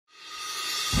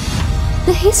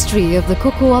The history of the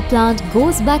cocoa plant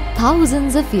goes back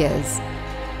thousands of years.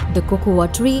 The cocoa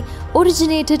tree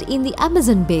originated in the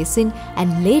Amazon basin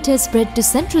and later spread to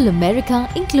Central America,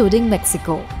 including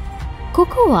Mexico.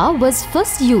 Cocoa was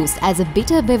first used as a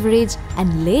bitter beverage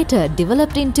and later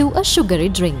developed into a sugary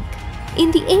drink. In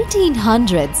the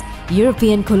 1800s,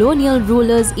 European colonial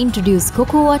rulers introduced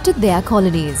cocoa to their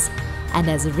colonies, and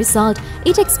as a result,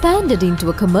 it expanded into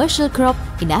a commercial crop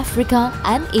in Africa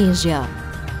and Asia.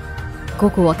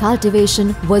 Cocoa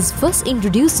cultivation was first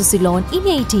introduced to Ceylon in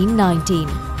 1819.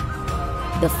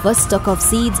 The first stock of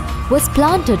seeds was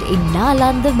planted in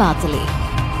Nalanda, Matale.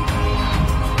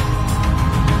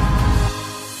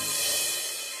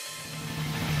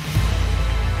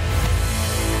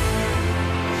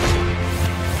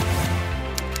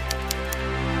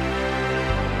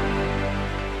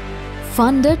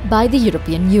 Funded by the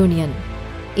European Union.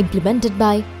 Implemented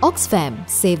by OXFAM,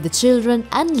 Save the Children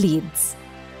and Leeds.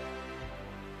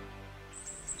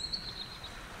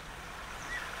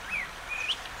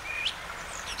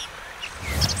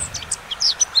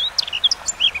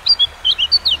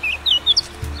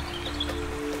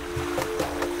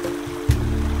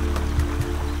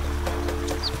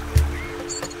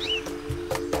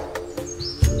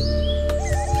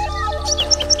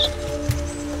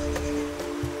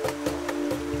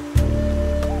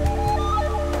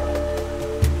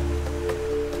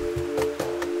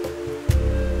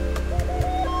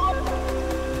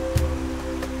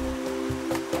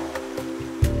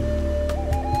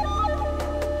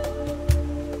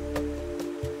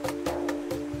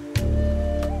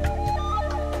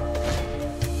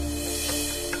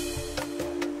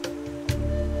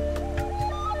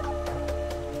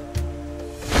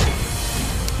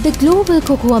 The global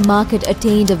cocoa market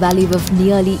attained a value of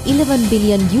nearly $11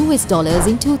 billion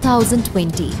in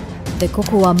 2020. The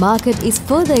cocoa market is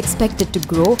further expected to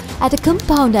grow at a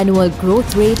compound annual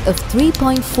growth rate of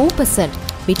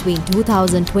 3.4% between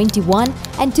 2021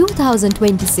 and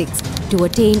 2026 to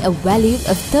attain a value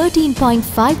of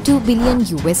 $13.52 billion.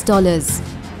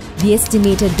 The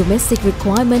estimated domestic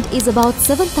requirement is about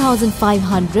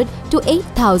 7,500 to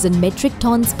 8,000 metric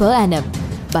tons per annum,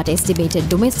 but estimated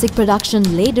domestic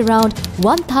production laid around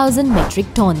 1,000 metric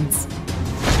tons.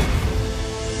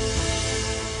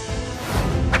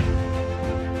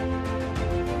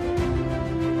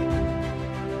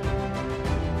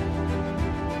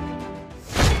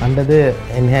 Under the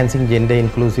Enhancing Gender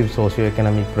Inclusive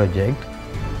Socio-Economic Project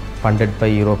funded by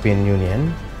European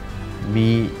Union,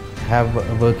 we have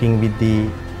working with the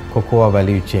cocoa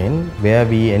value chain, where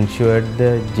we ensured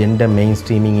the gender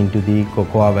mainstreaming into the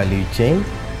cocoa value chain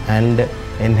and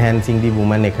enhancing the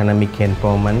women economic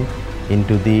empowerment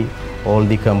into all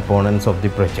the components of the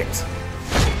projects.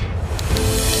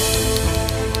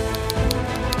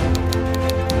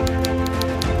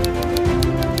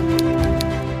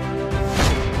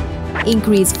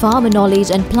 Increase farmer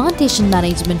knowledge and plantation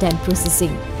management and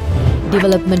processing.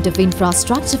 Development of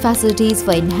infrastructure facilities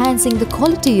for enhancing the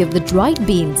quality of the dried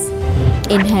beans.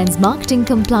 Enhance marketing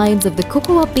compliance of the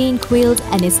cocoa bean quills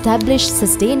and establish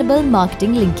sustainable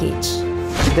marketing linkage.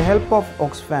 With the help of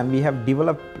OXFAM, we have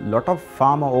developed a lot of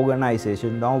farmer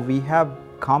organizations. Now we have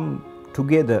come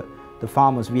together, the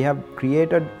farmers. We have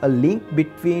created a link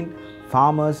between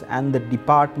farmers and the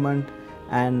department,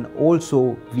 and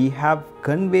also we have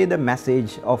conveyed the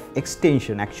message of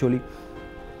extension. Actually,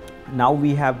 now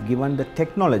we have given the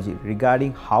technology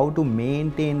regarding how to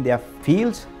maintain their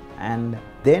fields and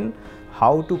then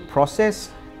how to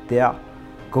process their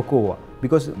cocoa,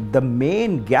 because the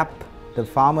main gap the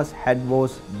farmers had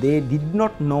was they did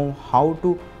not know how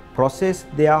to process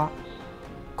their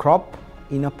crop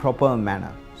in a proper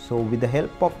manner. So with the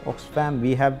help of OXFAM,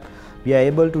 we are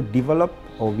able to develop,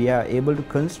 or we are able to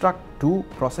construct 2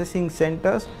 processing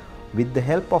centers. With the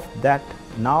help of that,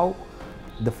 now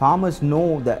the farmers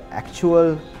know the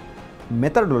actual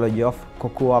methodology of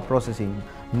cocoa processing.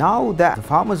 Now that the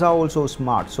farmers are also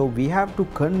smart, so we have to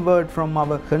convert from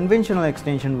our conventional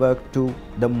extension work to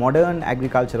the modern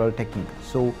agricultural technique.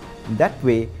 So in that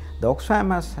way, the OXFAM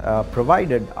has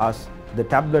provided us the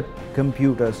tablet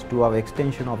computers to our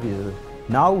extension officers.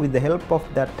 Now with the help of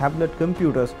that tablet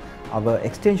computers, our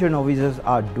extension officers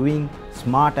are doing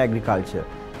smart agriculture.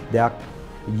 They are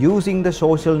using the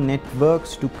social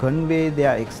networks to convey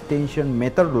their extension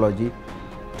methodology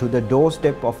to the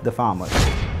doorstep of the farmers.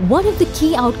 One of the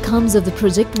key outcomes of the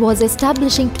project was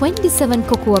establishing 27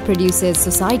 cocoa producers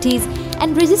societies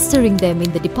and registering them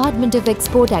in the Department of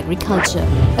Export Agriculture.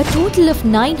 A total of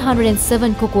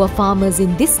 907 cocoa farmers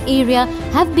in this area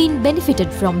have been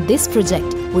benefited from this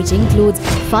project, which includes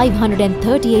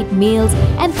 538 males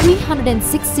and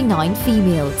 369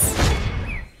 females.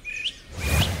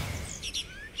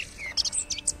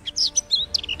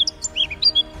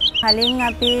 කලින්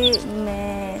අපි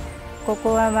මේ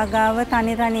cocoa වගාව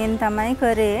තනි තනියෙන් තමයි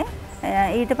කරේ.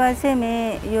 ඊට පස්සේ මේ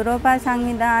යුරෝපා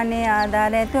සංවිධානයේ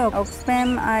ආධාර ඇති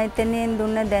OXFAM ආයතනයෙන්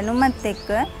දුන්න දැනුමත්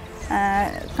එක්ක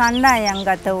කණ්ඩායම්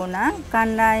ගත වුණා.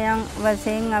 කණ්ඩායම්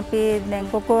වශයෙන් අපි දැන්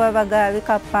කොකෝවා වගාවේ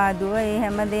කප්පාදුව මේ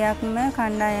හැම දෙයක්ම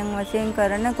කණ්ඩායම් වශයෙන්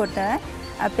කරනකොට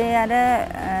අපේ අර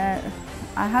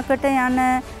අහකට යන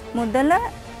මුදල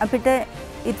අපිට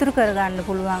ඉතුරු කරගන්න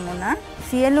පුළුවන් වුණා.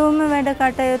 සියලුම වැඩ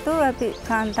කටයුතු අපි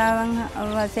කාන්තාවන්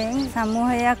වශයෙන්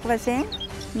සමූහයක් වශයෙන්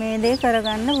මේ දේ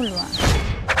කරගන්න පුළුවන්.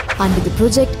 Under the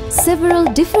project, several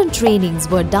different trainings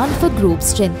were done for group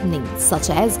strengthening, such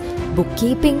as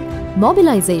bookkeeping,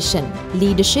 mobilization,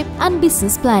 leadership and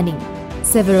business planning.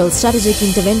 Several strategic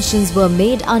interventions were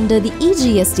made under the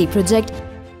EGST project.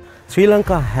 Sri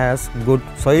Lanka has good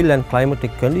soil and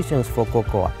climatic conditions for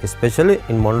cocoa, especially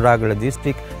in Monragala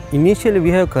district. Initially,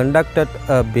 we have conducted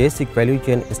a basic value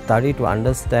chain study to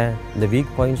understand the weak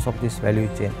points of this value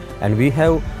chain, and we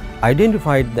have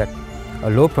identified that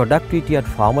low productivity at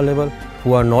farmer level,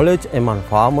 poor knowledge among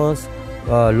farmers,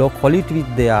 low quality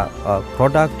with their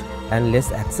product, and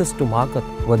less access to market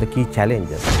were the key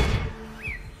challenges.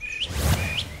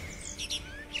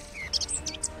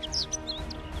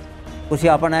 කෘෂි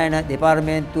අපනයන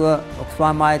දෙපාර්තමේන්තුව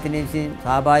ඔක්ස්ෆාම් ආයතනය විසින්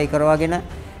සහභාගී කරවාගෙන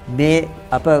මේ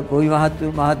අප ගොවි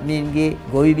මහත්මීන්ගේ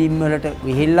ගොවි බිම් වලට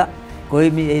ගිහිල්ලා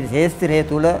ගොවි ශේෂ්ත්‍රය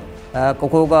තුල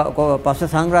කොකෝවා පශු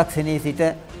සංරක්ෂණයේ සිට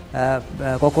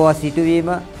කොකෝවා සිටුවීම,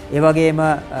 ඒ වගේම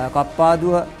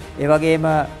කප්පාදුව, ඒ වගේම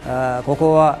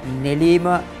කොකෝවා නෙලීම,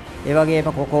 ඒ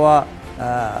වගේම කොකෝවා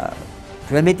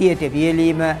ප්‍රමිතියට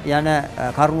වියලීම යන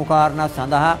කරුණු කාරණා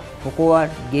සඳහා කොකෝවා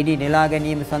ගෙඩි නෙලා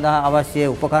ගැනීම සඳහා අවශ්‍ය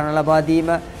උපකරණ ලබා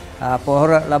දීම,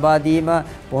 පොහොර ලබා දීම,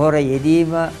 පොහොර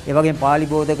යෙදීම, ඒ වගේම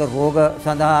පාලිබෝධක රෝග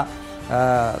සඳහා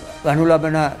ගනු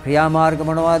ලබන ක්‍රියාමාර්ග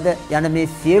මොනවාද යන මේ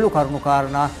සියලු කරුණු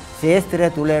කාරණා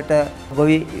ශේෂ්ත්‍රය තුලට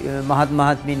ගොවි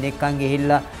මහත්මීන් එක්කන්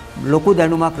ගිහිල්ලා ලොකු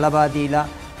දැනුමක් ලබා දීලා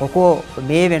කොකෝ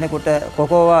මේ වෙනකොට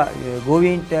කොකෝවා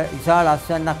ගොවීන්ට විශාල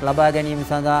අස්වැන්නක් ලබා ගැනීම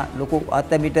සඳහා ලොකු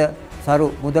අත්මිට සරු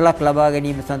මුදලක් ලබා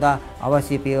ගැනීම සඳහා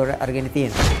අවශ්‍ය පියවර අරගෙන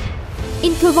තියෙනවා.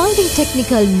 In providing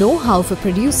technical know-how for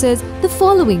producers, the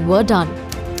following were done.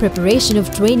 Preparation of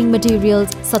training materials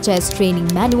such as training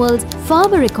manuals,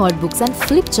 farmer record books and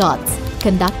flip charts.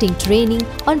 Conducting training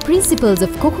on principles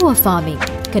of cocoa farming.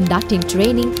 Conducting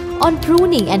training on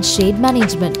pruning and shade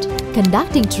management.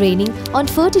 Conducting training on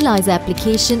fertilizer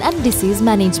application and disease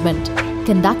management.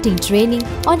 Conducting training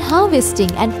on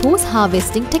harvesting and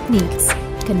post-harvesting techniques.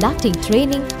 Conducting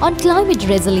training on climate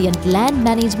resilient land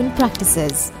management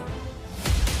practices.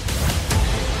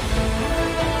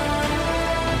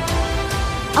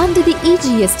 Under the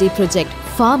EGST project,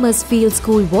 Farmers Field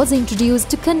School was introduced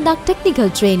to conduct technical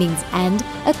trainings, and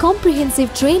a comprehensive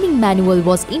training manual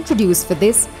was introduced for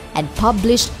this and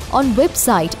published on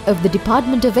website of the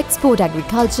Department of Export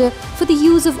Agriculture for the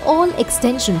use of all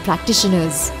extension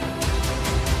practitioners.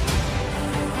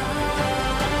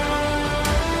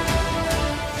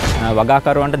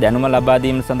 වගාකරුවන්ට දැනුම ලබා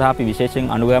දීම සඳහා අපි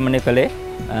විශේෂයෙන් අනුගමනය කළේ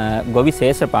ගොවි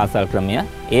ශේෂ්ත්‍ර පාසල් ක්‍රමය.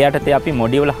 ඒ යටතේ අපි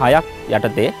මොඩියුල් 6ක්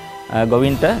යටතේ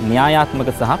ගොවින්ට න්‍යායාත්මක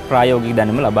සහ ප්‍රායෝගික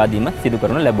දැනුම ලබා දීම සිදු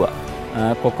කරනු ලැබුවා.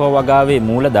 කොකෝ වගාවේ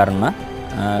මූල ධර්ම,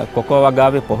 කොකෝ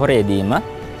වගාවේ පොහොර යෙදීම,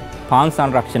 පාන්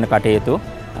සංරක්ෂණ කටයුතු,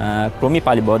 කෘමි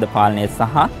පලිබෝධ පාලනය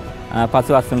සහ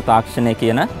පසුඅස්වන තාක්ෂණය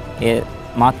කියන ඒ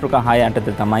මාතෘකා 6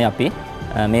 යටතේ තමයි අපි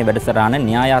මේ වැඩසටහන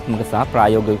න්‍යායාත්මක සහ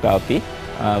ප්‍රායෝගිකව අපි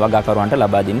වගාකරුවන්ට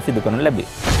ලබා දීම සිදු කරනු ලැබේ.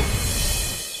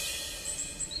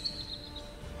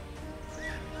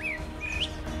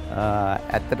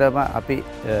 ඇත්තටම අපි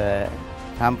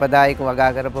සම්ප්‍රදායික වගා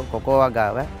කරපු කොකෝ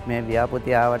වගාව මේ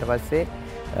ව්‍යාපෘතිය ආවට පස්සේ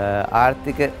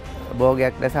ආර්ථික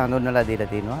භෝගයක් ලෙස හඳුන්වලා දීලා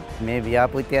තිනවා. මේ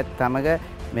ව්‍යාපෘතියත් සමග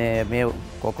මේ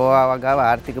කොකෝ වගාව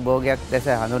ආර්ථික භෝගයක් ලෙස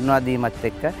හඳුන්වා දීමත්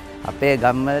එක්ක අපේ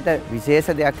ගම්වලට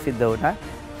විශේෂ දෙයක් සිද්ධ වුණා.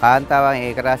 කාන්තාවන්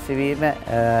ඒකරාශී වීම,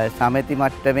 සමිති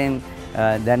මට්ටමින්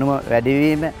දැනුම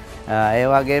වැඩිවීම, ඒ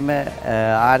වගේම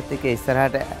ආර්ථික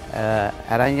ඉස්සරහට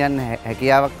අරන් යන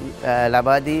හැකියාවක්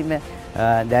ලබා දීම,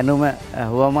 දැනුම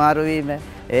හුවමාරු වීම,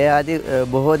 ඒ ආදී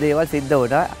බොහෝ දේවල් සිද්ධ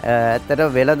වුණා. ඇත්තට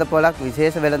වෙළඳපොළක්,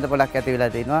 විශේෂ වෙළඳපොළක් ඇති වෙලා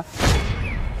තිනවා.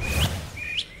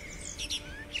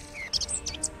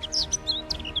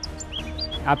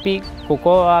 අපි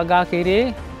කොකෝ වගා කරේ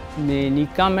මේ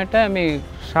නිකම්මට මේ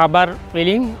රබර්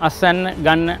වලින් අස්වැන්න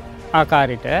ගන්න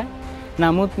ආකාරයට.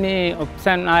 නමුත් මේ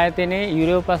ඔක්සන් ආයතනයේ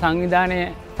යුරෝපා සංවිධානය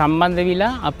සම්බන්ධ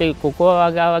වෙලා අපේ කොකෝ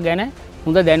වගාව ගැන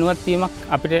හොඳ දැනුවත් වීමක්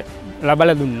අපිට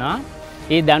ලබා දුන්නා.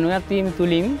 ඒ දැනුවත් වීම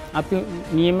තුලින් අපි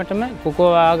නියමටම කොකෝ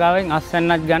වගාවෙන්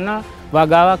අස්වැන්නක් ගන්න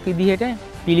වගාවක් විදිහට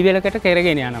පිළිවෙලකට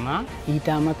කරගෙන යනවා. ඊට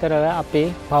අමතරව අපේ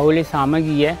පවුලේ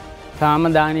සමගිය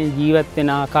සාමදානයේ ජීවත් වෙන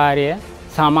ආකාරය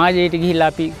සමාජයට ගිහිල්ලා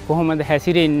අපි කොහොමද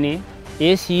හැසිරෙන්නේ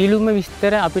ඒ සීලුම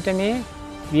විස්තර අපිට මේ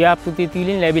ව්‍යාපෘති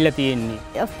තුලින් ලැබිලා තියෙන්නේ.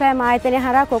 OXFAM ආයතනය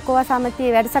හරහා කොකෝවා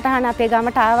සමිතියේ වැඩසටහන අපේ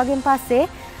ගමට ආවගෙන් පස්සේ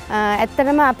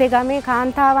ඇත්තටම අපේ ගමේ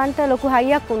කාන්තාවන්ට ලොකු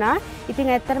හයියක් වුණා. ඉතින්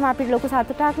ඇත්තටම අපිට ලොකු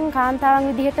සතුටක් කාන්තාවන්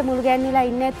විදිහට මුළු ගැන්විලා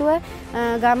ඉන්නේ නැතුව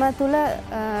ගම තුල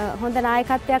හොඳ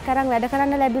නායකත්වයක් අරන් වැඩ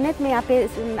කරන්න ලැබුණෙත් මේ අපේ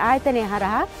ආයතනය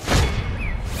හරහා.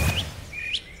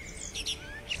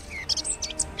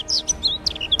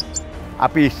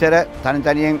 අපි ඉස්සර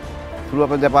තනියෙන්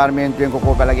සුළුප දෙපාර්තමේන්තුවෙන්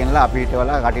කොකෝ පැල ගෙනලා අපි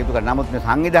හිටවලා කටයුතු කරා. නමුත් මේ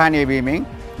සංවිධානය වීමෙන්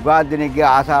උගත් දෙනෙක්ගේ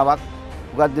ආසාවක්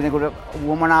උගත් දෙනෙකුට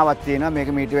වුමනාවක් තියෙනවා මේක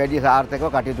මීට වැඩිය සාර්ථකව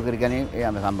කටයුතු කරගෙන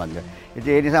යෑම සම්බන්ධව.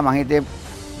 ඉතින් ඒ නිසා මම හිතේ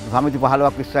සමිති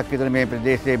 15ක් 20ක් විතර මේ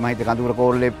ප්‍රදේශයේ මම හිතේ කඳුර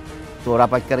කෝරළේ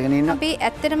තෝරාපත් කරගෙන ඉන්නවා. අපි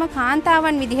ඇත්තටම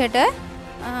කාන්තාවන් විදිහට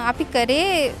අපි කරේ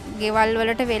ගෙවල්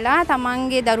වලට වෙලා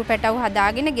තමන්ගේ දරු පැටව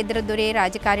හදාගෙන ගෙදර දොරේ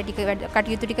රාජකාරී ටික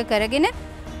කටයුතු ටික කරගෙන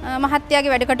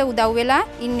මහත්යාගේ වැඩකට උදව් වෙලා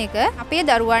ඉන්න එක අපේ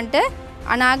දරුවන්ට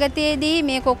අනාගතයේදී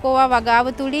මේ කොකෝවා වගාව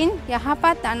තුලින්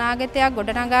යහපත් අනාගතයක්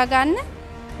ගොඩනගා ගන්න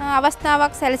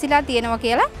අවස්ථාවක් සැලසීලා තියෙනවා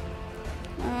කියලා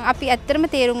අපි ඇත්තටම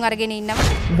තේරුම් අරගෙන ඉන්නවා.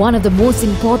 One of the most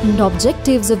important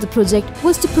objectives of the project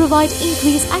was to provide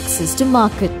increased access to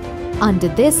market. Under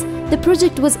this, the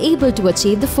project was able to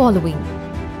achieve the following: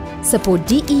 support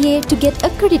DEA to get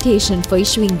accreditation for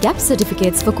issuing GAP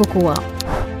certificates for cocoa,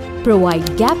 provide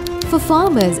GAP for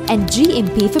farmers and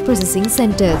GMP for processing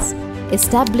centers,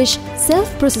 establish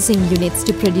self-processing units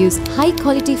to produce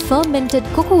high-quality fermented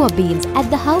cocoa beans at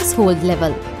the household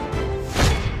level.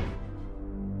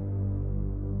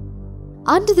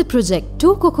 Under the project,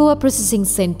 2 cocoa processing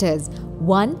centers,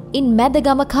 one in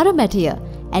Medagama Karamatiya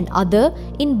and other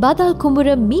in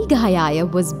Badalkumbura Meegahayaya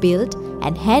was built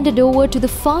and handed over to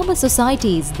the farmer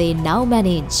societies they now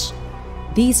manage.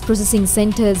 These processing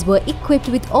centers were equipped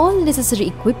with all necessary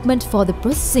equipment for the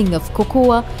processing of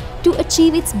cocoa to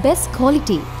achieve its best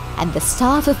quality, and the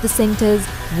staff of the centers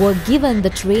were given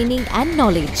the training and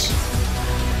knowledge.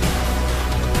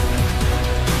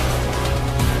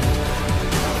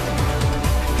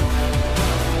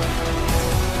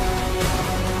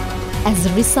 As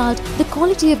a result, the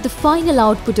quality of the final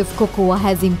output of cocoa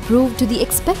has improved to the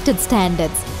expected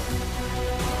standards.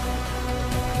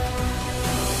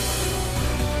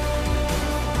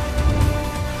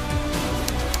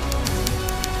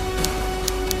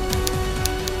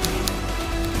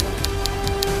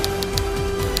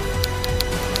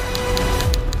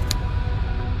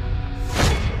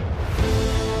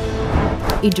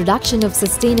 Introduction of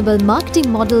sustainable marketing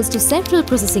models to central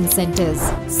processing centers.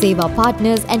 Seva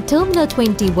partners and Terminal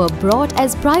 20 were brought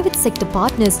as private sector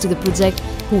partners to the project,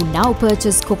 who now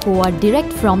purchase cocoa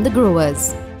direct from the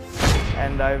growers.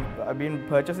 And I've been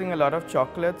purchasing a lot of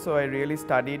chocolate, so I really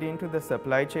studied into the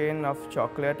supply chain of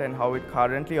chocolate and how it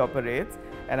currently operates,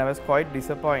 and I was quite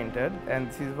disappointed, and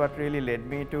this is what really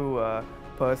led me to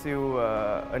pursue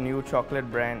a new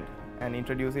chocolate brand and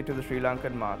introduce it to the Sri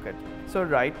Lankan market. So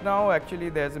right now actually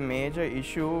there's a major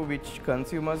issue which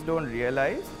consumers don't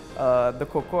realize. The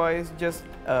cocoa is just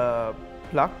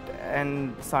plucked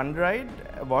and sun-dried,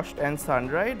 washed and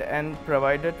sun-dried and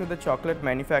provided to the chocolate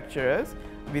manufacturers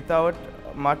without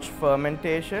much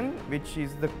fermentation, which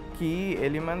is the key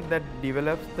element that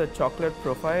develops the chocolate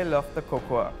profile of the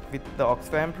cocoa. With the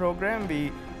OXFAM program,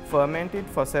 we ferment it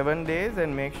for 7 days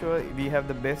and make sure we have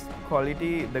the best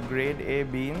quality, the grade A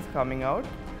beans coming out.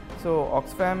 So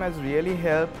OXFAM has really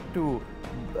helped to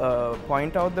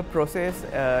point out the process,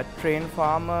 train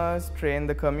farmers, train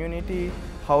the community,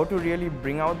 how to really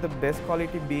bring out the best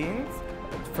quality beans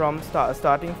from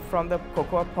starting from the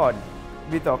cocoa pod.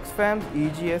 With OXFAM's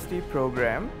EGST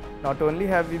program, not only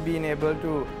have we been able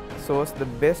to source the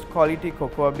best quality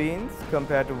cocoa beans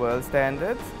compared to world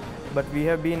standards, but we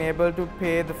have been able to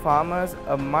pay the farmers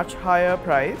a much higher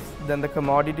price than the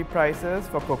commodity prices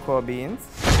for cocoa beans.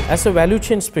 As a value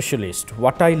chain specialist,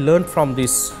 what I learned from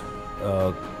this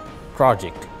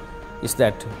project is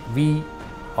that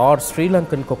our Sri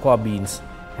Lankan cocoa beans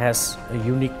has a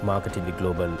unique market in the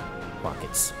global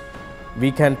markets.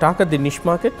 We can target the niche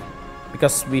market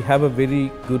because we have a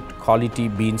very good quality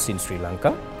beans in Sri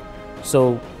Lanka.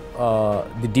 So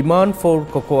the demand for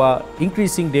cocoa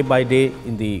increasing day by day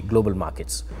in the global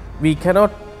markets. We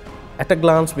cannot, at a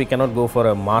glance, we cannot go for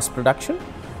a mass production.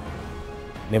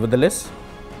 Nevertheless,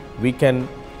 we can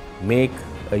make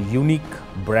a unique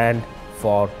brand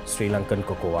for Sri Lankan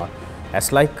cocoa.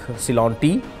 As like Ceylon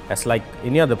tea, as like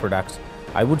any other products,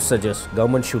 I would suggest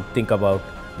government should think about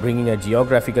bringing a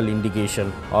geographical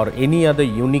indication or any other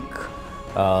unique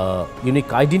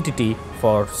identity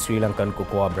for Sri Lankan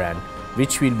cocoa brand,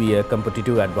 which will be a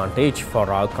competitive advantage for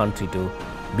our country to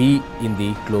be in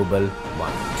the global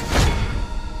market.